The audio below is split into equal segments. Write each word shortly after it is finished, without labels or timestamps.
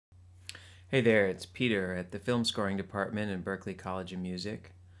Hey there, it's Peter at the Film Scoring Department in Berklee College of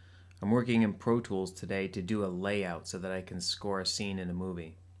Music. I'm working in Pro Tools today to do a layout so that I can score a scene in a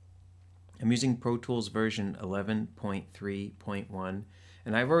movie. I'm using Pro Tools version 11.3.1,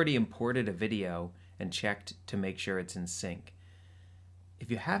 and I've already imported a video and checked to make sure it's in sync.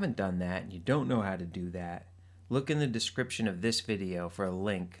 If you haven't done that and you don't know how to do that, look in the description of this video for a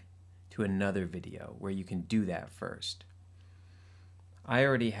link to another video where you can do that first. I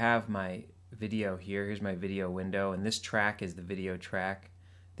already have my video here. Here's my video window, and this track is the video track.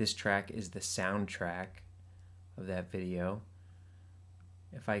 This track is the soundtrack of that video.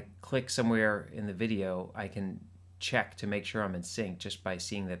 If I click somewhere in the video, I can check to make sure I'm in sync just by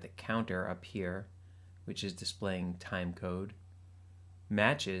seeing that the counter up here, which is displaying time code,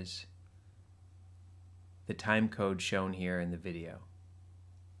 matches the time code shown here in the video.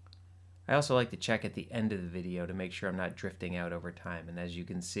 I also like to check at the end of the video to make sure I'm not drifting out over time, and as you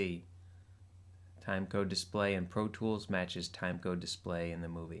can see, timecode display in Pro Tools matches timecode display in the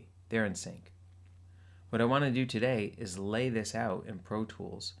movie. They're in sync. What I want to do today is lay this out in Pro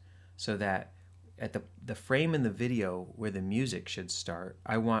Tools so that at the frame in the video where the music should start,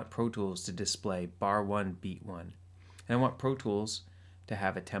 I want Pro Tools to display bar 1, beat 1. And I want Pro Tools to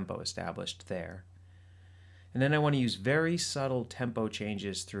have a tempo established there. And then I want to use very subtle tempo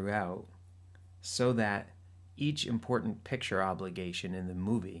changes throughout so that each important picture obligation in the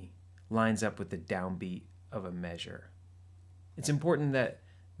movie lines up with the downbeat of a measure. It's important that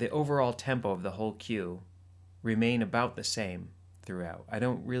the overall tempo of the whole cue remain about the same throughout. I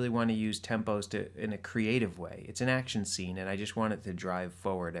don't really want to use tempos in a creative way. It's an action scene and I just want it to drive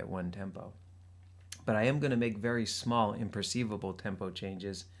forward at one tempo. But I am going to make very small, imperceivable tempo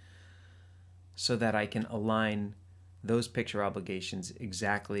changes so that I can align those picture obligations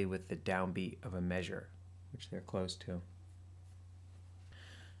exactly with the downbeat of a measure, which they're close to.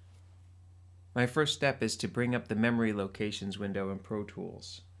 My first step is to bring up the memory locations window in Pro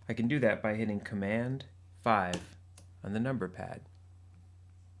Tools. I can do that by hitting Command 5 on the number pad.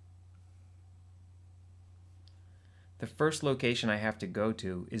 The first location I have to go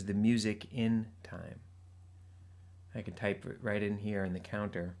to is the music in time. I can type it right in here in the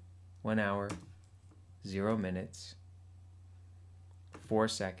counter. 1 hour, 0 minutes, 4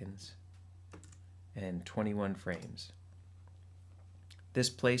 seconds, and 21 frames. This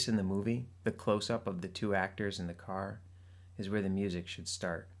place in the movie, the close-up of the two actors in the car, is where the music should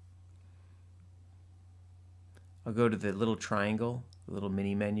start. I'll go to the little triangle, the little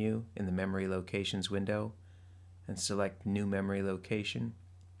mini menu in the memory locations window, and select new memory location.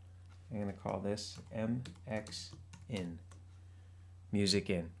 I'm going to call this MX in, music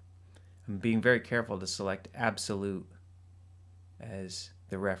in. I'm being very careful to select absolute as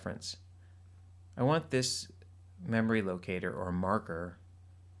the reference. I want this memory locator or marker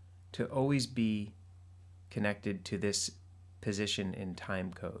to always be connected to this position in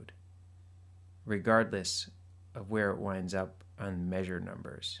time code, regardless of where it winds up on measure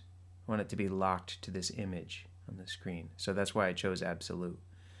numbers. I want it to be locked to this image on the screen, so that's why I chose absolute.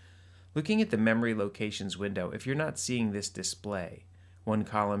 Looking at the memory locations window, if you're not seeing this display, one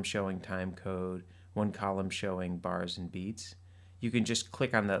column showing time code, one column showing bars and beats, you can just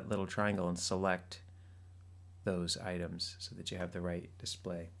click on that little triangle and select those items so that you have the right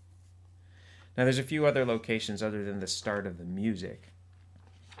display. Now there's a few other locations other than the start of the music,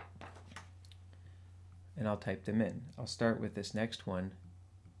 and I'll type them in. I'll start with this next one,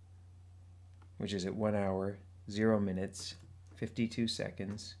 which is at 1 hour, 0 minutes, 52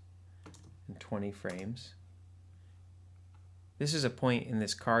 seconds, and 20 frames. This is a point in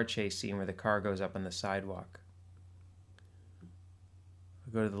this car chase scene where the car goes up on the sidewalk.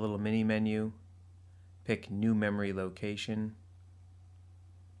 I'll go to the little mini menu, pick new memory location,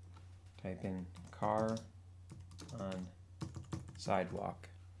 type in car on sidewalk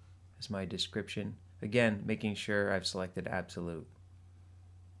as my description. Again, making sure I've selected absolute.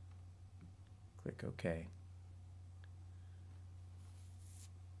 Click OK.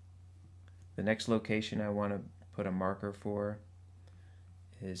 The next location I want to put a marker for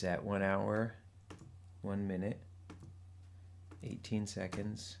is at 1 hour, 1 minute, 18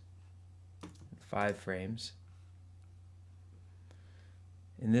 seconds, 5 frames.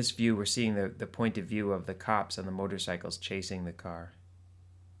 In this view, we're seeing the point of view of the cops on the motorcycles chasing the car.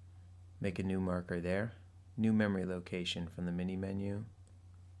 Make a new marker there. New memory location from the mini menu.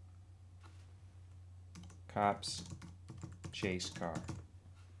 Cops, chase car.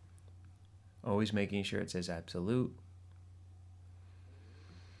 Always making sure it says absolute.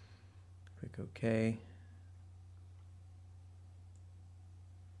 Click OK.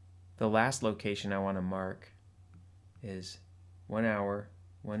 The last location I want to mark is 1 hour,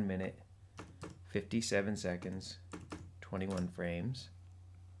 1 minute, 57 seconds, 21 frames.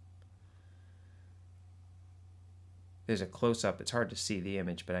 There's a close-up. It's hard to see the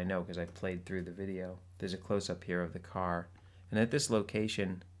image, but I know because I played through the video. There's a close-up here of the car. And at this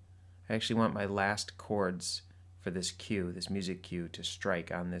location, I actually want my last chords for this cue, this music cue, to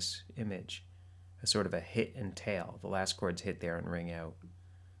strike on this image. A sort of a hit and tail. The last chords hit there and ring out.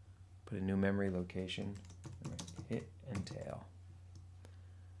 Put a new memory location, hit and tail.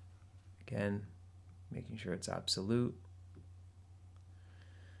 Again, making sure it's absolute.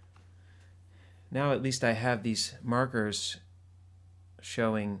 Now at least I have these markers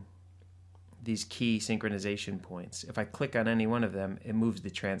showing these key synchronization points. If I click on any one of them, it moves the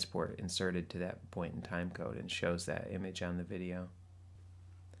transport inserted to that point in time code and shows that image on the video.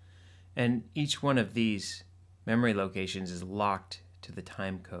 And each one of these memory locations is locked to the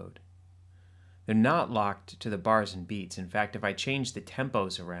time code. They're not locked to the bars and beats. In fact, if I change the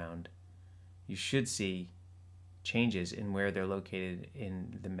tempos around, you should see changes in where they're located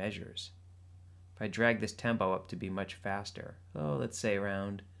in the measures. If I drag this tempo up to be much faster, let's say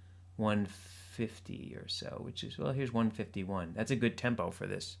around 150 or so, which is, well, here's 151. That's a good tempo for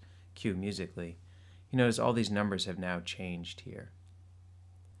this cue musically. You notice all these numbers have now changed here.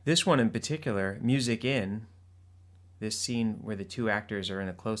 This one in particular, music in, this scene where the two actors are in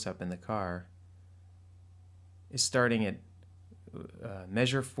a close-up in the car, is starting at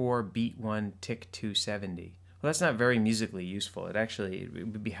measure 4, beat 1, tick 270. Well, that's not very musically useful. It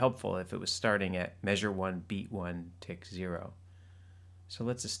would be helpful if it was starting at measure 1, beat 1, tick 0. So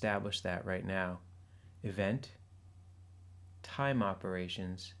let's establish that right now. Event, time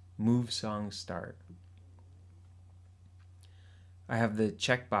operations, move song start. I have the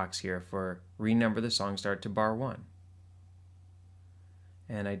checkbox here for renumber the song start to bar 1.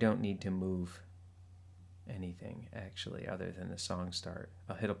 And I don't need to move anything actually other than the song start.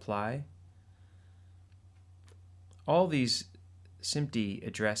 I'll hit apply. All these SMPTE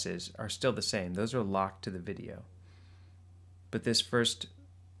addresses are still the same. Those are locked to the video. But this first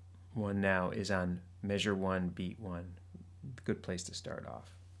one now is on measure 1, beat 1. Good place to start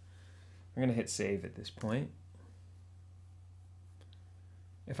off. I'm going to hit save at this point.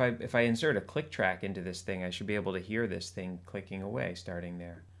 If I insert a click track into this thing, I should be able to hear this thing clicking away starting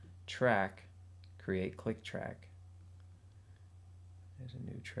there. Track, create click track. There's a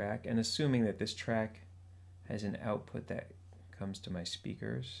new track. And assuming that this track has an output that comes to my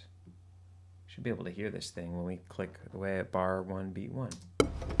speakers, should be able to hear this thing when we click away at bar 1, beat 1.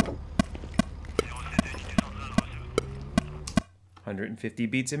 150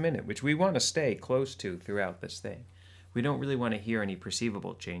 beats a minute, which we want to stay close to throughout this thing. We don't really want to hear any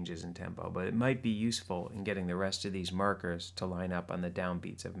perceivable changes in tempo, but it might be useful in getting the rest of these markers to line up on the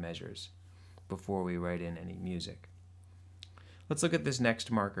downbeats of measures before we write in any music. Let's look at this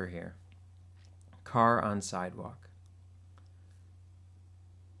next marker here. Car on sidewalk.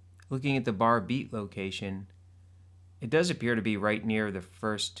 Looking at the bar beat location, it does appear to be right near the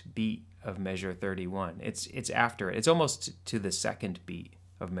first beat of measure 31. It's after it. It's almost to the second beat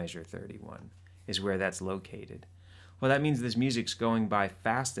of measure 31 is where that's located. Well, that means this music's going by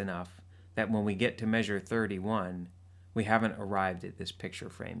fast enough that when we get to measure 31, we haven't arrived at this picture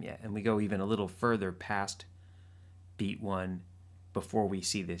frame yet, and we go even a little further past beat 1 before we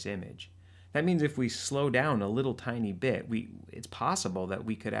see this image. That means if we slow down a little tiny bit, it's possible that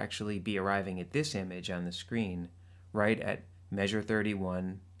we could actually be arriving at this image on the screen right at measure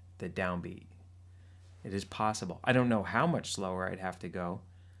 31, the downbeat. It is possible. I don't know how much slower I'd have to go,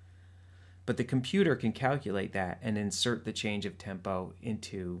 but the computer can calculate that and insert the change of tempo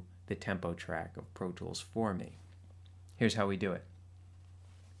into the tempo track of Pro Tools for me. Here's how we do it.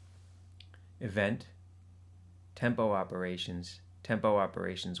 Event, tempo operations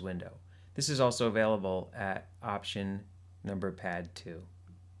window. This is also available at option number pad 2.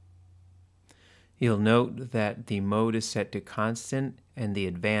 You'll note that the mode is set to constant and the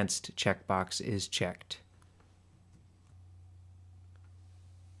advanced checkbox is checked.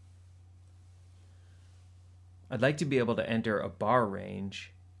 I'd like to be able to enter a bar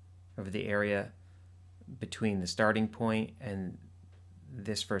range of the area between the starting point and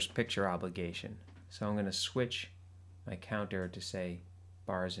this first picture obligation. So I'm going to switch my counter to say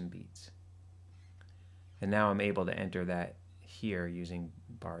bars and beats. And now I'm able to enter that here using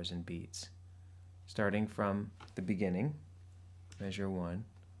bars and beats. Starting from the beginning, measure 1.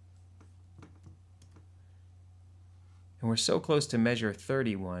 And we're so close to measure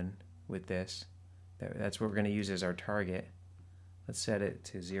 31 with this. That's what we're going to use as our target. Let's set it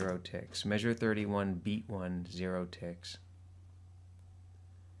to 0 ticks. Measure 31, beat 1, 0 ticks.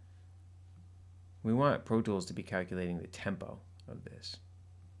 We want Pro Tools to be calculating the tempo of this.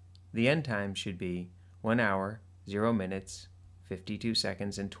 the end time should be 1 hour, 0 minutes, 52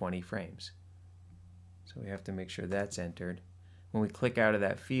 seconds, and 20 frames. So we have to make sure that's entered. When we click out of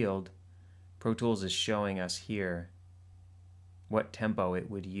that field, ProTools is showing us here what tempo it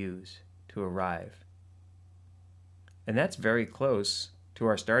would use to arrive. And that's very close to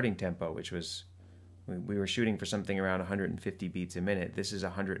our starting tempo, which was, we were shooting for something around 150 beats a minute. This is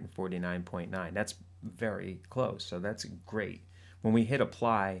 149.9. That's very close, so that's great. When we hit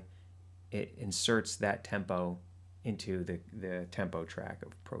apply, it inserts that tempo into the tempo track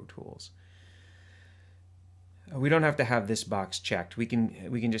of Pro Tools. We don't have to have this box checked. We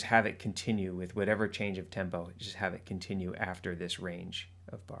can just have it continue with whatever change of tempo, just have it continue after this range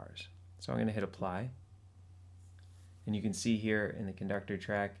of bars. So I'm going to hit apply. And you can see here in the conductor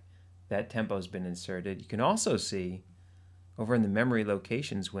track that tempo has been inserted. You can also see over in the memory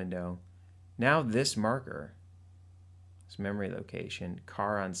locations window, now this marker, this memory location,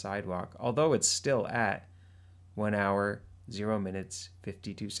 car on sidewalk, although it's still at 1 hour, 0 minutes,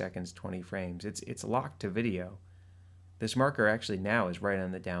 52 seconds, 20 frames, it's locked to video. This marker actually now is right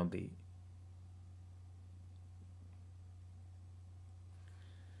on the downbeat.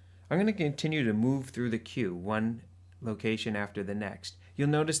 I'm going to continue to move through the queue, one location after the next. You'll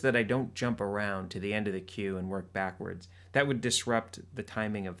notice that I don't jump around to the end of the queue and work backwards. That would disrupt the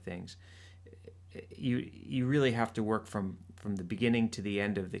timing of things. You really have to work from the beginning to the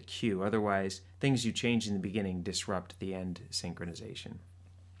end of the queue. Otherwise, things you change in the beginning disrupt the end synchronization.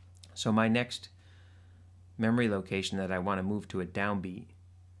 So my next memory location that I want to move to a downbeat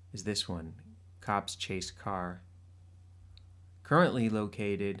is this one, Cops Chase Car. Currently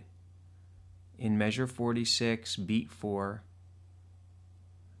located in measure 46, beat 4,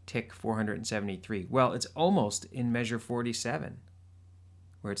 tick 473. Well, it's almost in measure 47,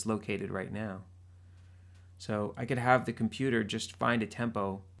 where it's located right now. So I could have the computer just find a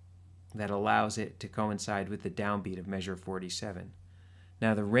tempo that allows it to coincide with the downbeat of measure 47.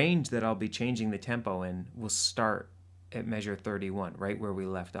 Now the range that I'll be changing the tempo in will start at measure 31, right where we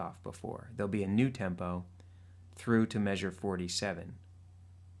left off before. There'll be a new tempo through to measure 47.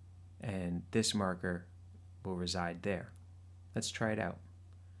 And this marker will reside there. Let's try it out.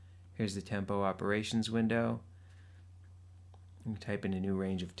 Here's the tempo operations window. You can type in a new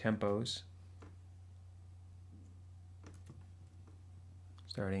range of tempos.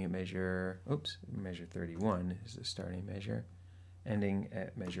 Starting at measure 31 is the starting measure. Ending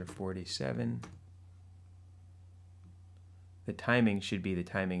at measure 47. The timing should be the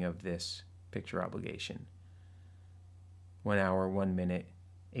timing of this picture obligation. 1 hour, 1 minute,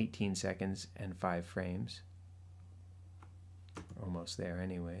 18 seconds, and 5 frames. Almost there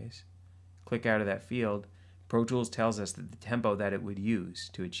anyways. Click out of that field. Pro Tools tells us that the tempo that it would use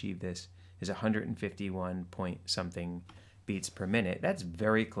to achieve this is 151 point something beats per minute. That's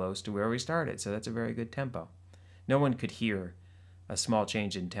very close to where we started, so that's a very good tempo. No one could hear a small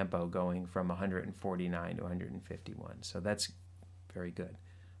change in tempo going from 149 to 151, so that's very good.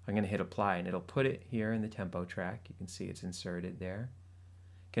 I'm going to hit apply and it'll put it here in the tempo track. You can see it's inserted there.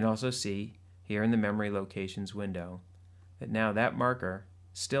 You can also see here in the memory locations window that now that marker,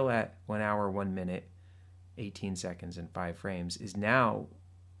 still at 1 hour, 1 minute, 18 seconds, and 5 frames, is now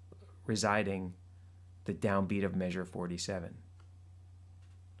residing the downbeat of measure 47.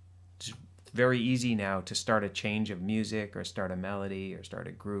 It's very easy now to start a change of music or start a melody or start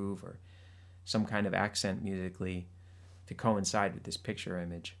a groove or some kind of accent musically to coincide with this picture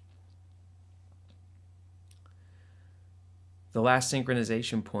image. The last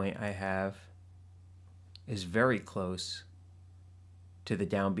synchronization point I have is very close to the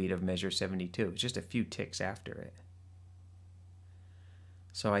downbeat of measure 72. It's just a few ticks after it.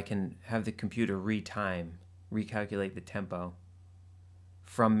 So I can have the computer recalculate the tempo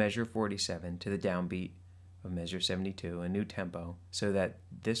from measure 47 to the downbeat of measure 72, a new tempo, so that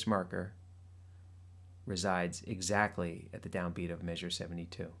this marker resides exactly at the downbeat of measure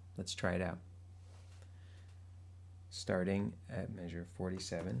 72. Let's try it out. Starting at measure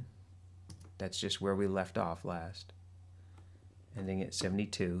 47, that's just where we left off last. Ending at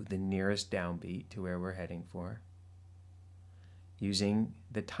 72, the nearest downbeat to where we're heading for. Using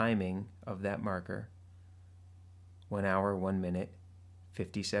the timing of that marker, 1 hour, 1 minute,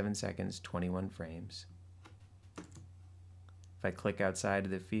 57 seconds, 21 frames. If I click outside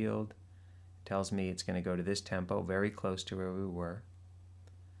of the field, it tells me it's going to go to this tempo, very close to where we were.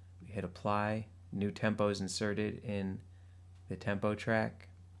 We hit apply, new tempo is inserted in the tempo track,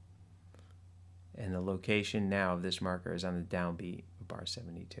 and the location now of this marker is on the downbeat of bar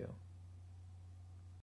 72.